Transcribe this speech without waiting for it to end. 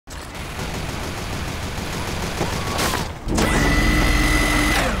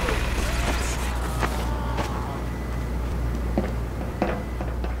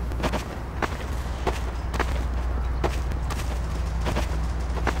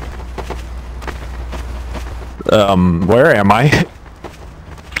Where am I?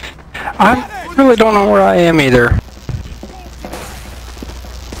 I really don't know where I am either.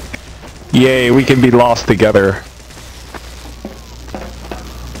 Yay, we can be lost together.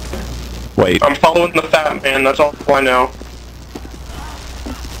 Wait. I'm following the fat man, that's all I know.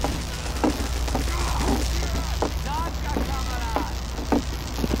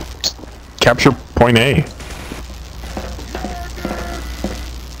 Capture point A.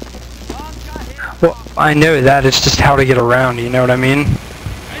 Well, I know that, it's just how to get around, you know what I mean?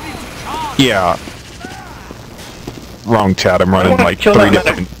 Yeah. Wrong chat, I'm running like 3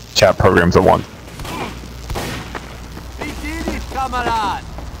 different chat programs at once.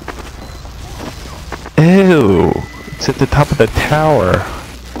 Ew, it's at the top of the tower.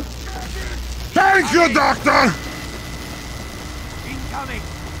 Thank you, Doctor! Incoming!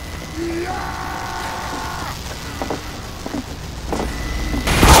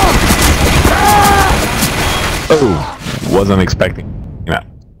 Oh, wasn't expecting that.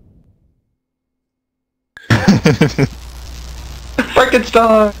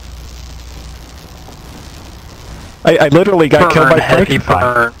 Frankenstein! I literally got killed by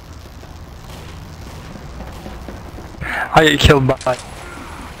Frankenstein. I get killed by...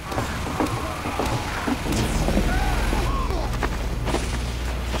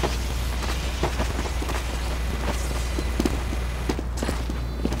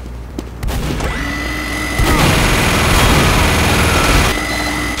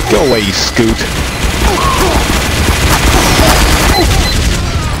 Go away, you scoot.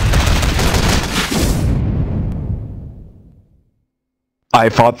 I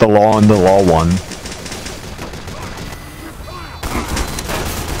fought the law and the law won.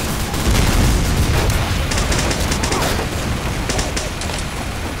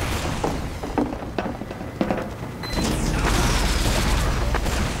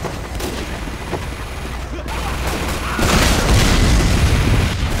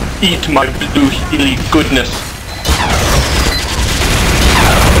 Eat my blue steely goodness.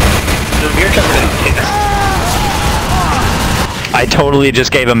 You're just gonna take this. I totally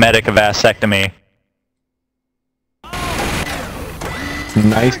just gave a medic a vasectomy.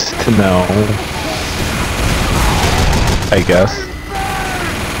 Nice to know. I guess.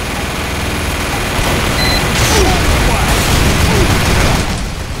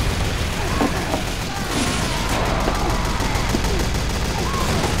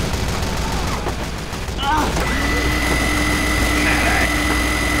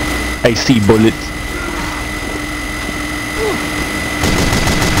 I see bullets.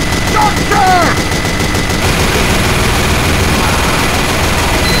 Doctor!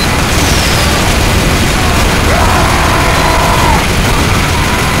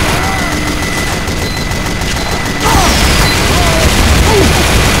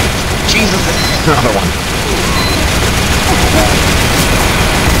 Jesus, another one.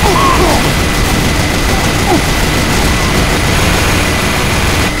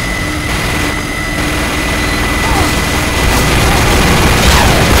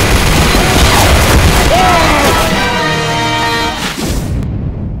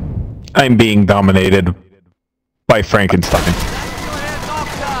 I'm being dominated by Frankenstein.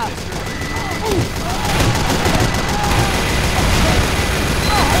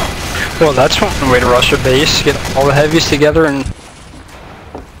 Well, that's one way to rush a base, get all the heavies together and...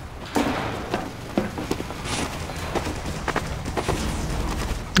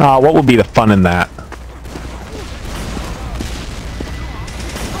 What would be the fun in that?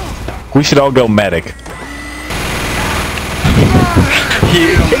 We should all go medic.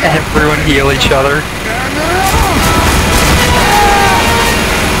 Everyone heal each other.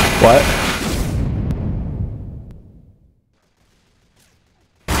 What?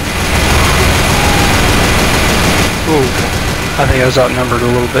 Ooh, I think I was outnumbered a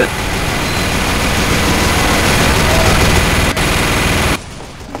little bit.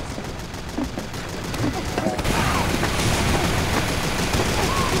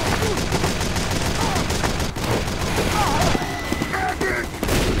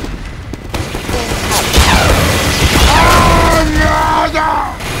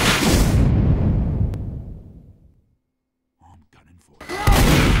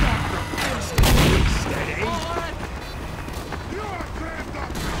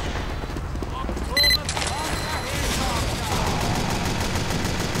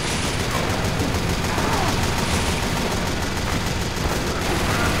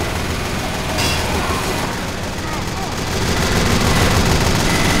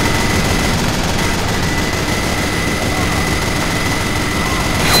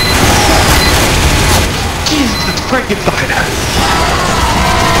 Frankenstein!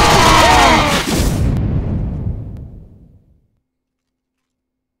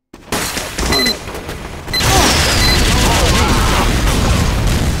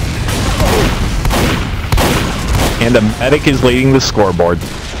 And the medic is leading the scoreboard.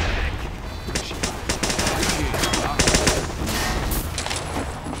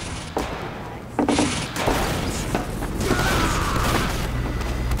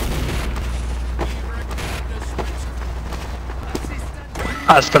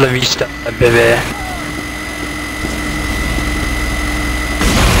 Hasta la vista, bebé.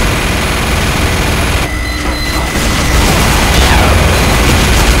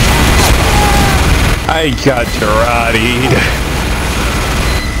 I got karate.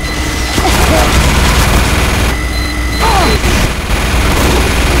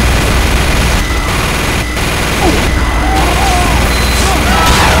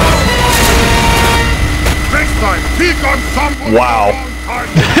 Next time, peek on someone. Wow.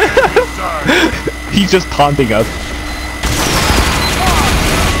 He's just taunting us.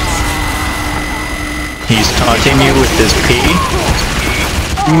 He's taunting you with his pee?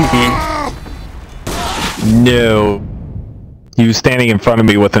 No. He was standing in front of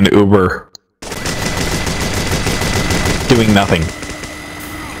me with an Uber. Doing nothing.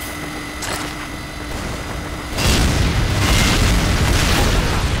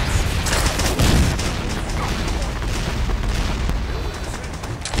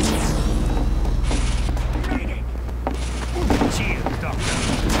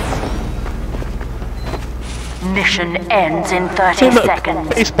 Mission ends in 30 Hey, look, seconds.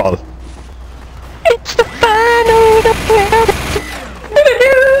 baseball. It's the final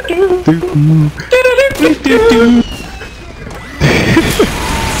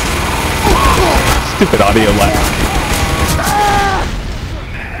Stupid audio lag.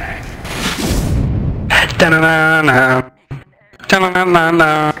 Ta-na-na-na. Ta-na-na-na-na.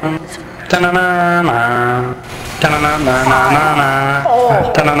 Ta-na-na-na. Ta-na-na-na-na-na.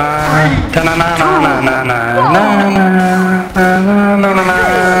 Ta-na-na. Ta-na-na-na-na-na-na-na-na-na-na.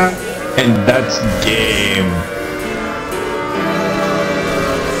 And that's game.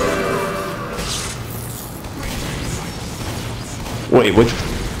 Wait, which?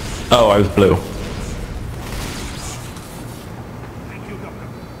 Oh, I was blue.